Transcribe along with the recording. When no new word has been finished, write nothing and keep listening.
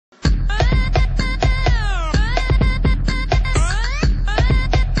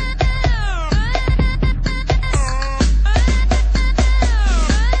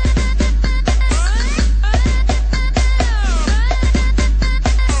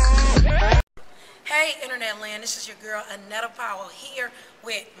Hey, Internet Land, this is your girl, Annetta Powell, here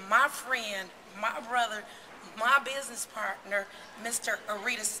with my friend, my brother, my business partner, Mr.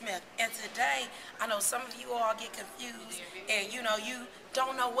 Airis Smith. And today, I know some of you all get confused and you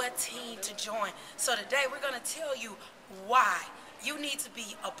don't know what team to join. So today, we're going to tell you why you need to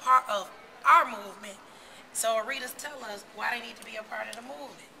be a part of our movement. So Airis, tell us why they need to be a part of the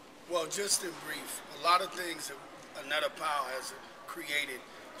movement. Well, just in brief, a lot of things that Annetta Powell has created,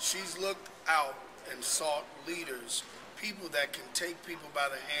 she's looked out and sought leaders, people that can take people by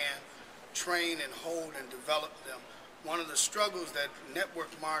the hand, train and hold and develop them. One of the struggles that network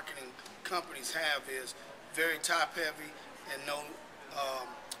marketing companies have is very top heavy and no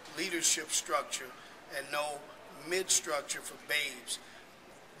leadership structure and no mid structure for babes.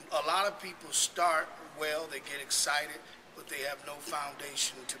 A lot of people start well, they get excited, but they have no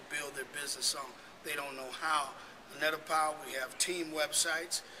foundation to build their business on. They don't know how. Annetta Powell, we have team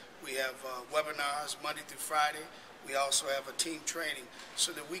websites, we have webinars Monday through Friday. We also have a team training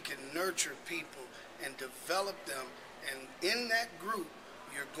so that we can nurture people and develop them. And in that group,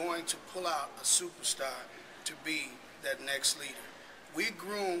 you're going to pull out a superstar to be that next leader. We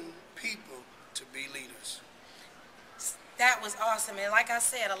groom people to be leaders. That was awesome. And like I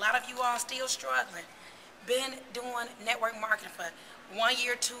said, a lot of you all still struggling. Been doing network marketing for 1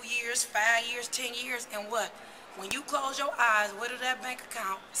 year, 2 years, 5 years, 10 years, and what? When you close your eyes, what does that bank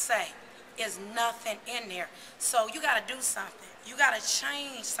account say? There's nothing in there. So you got to do something. You got to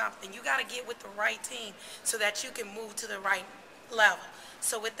change something. You got to get with the right team so that you can move to the right level.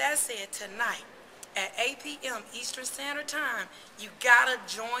 So with that said, tonight at 8 p.m. Eastern Standard Time, you got to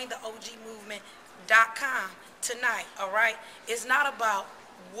join the OGmovement.com tonight, all right? It's not about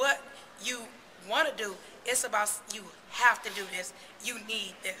what you want to do. It's about you have to do this. You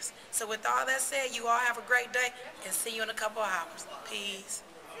need this. So with all that said, you all have a great day and see you in a couple of hours. Peace.